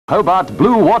Hobart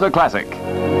Blue Water Classic.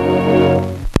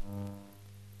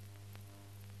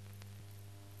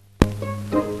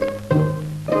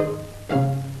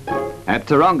 At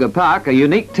Taronga Park, a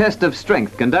unique test of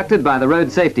strength conducted by the Road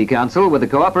Safety Council with the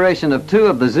cooperation of two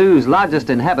of the zoo's largest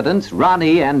inhabitants,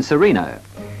 Rani and Serena.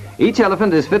 Each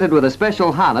elephant is fitted with a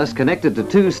special harness connected to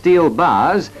two steel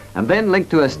bars and then linked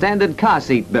to a standard car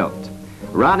seat belt.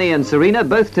 Rani and Serena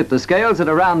both tip the scales at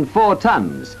around 4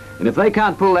 tons, and if they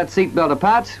can't pull that seat belt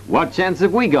apart, what chance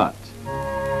have we got?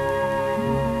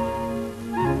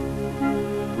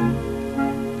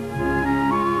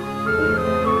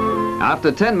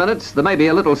 After 10 minutes, there may be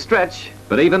a little stretch,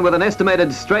 but even with an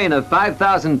estimated strain of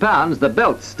 5,000 pounds, the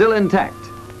belt's still intact.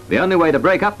 The only way to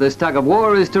break up this tug of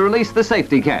war is to release the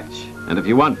safety catch. And if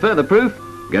you want further proof,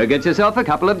 go get yourself a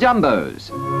couple of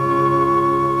jumbos.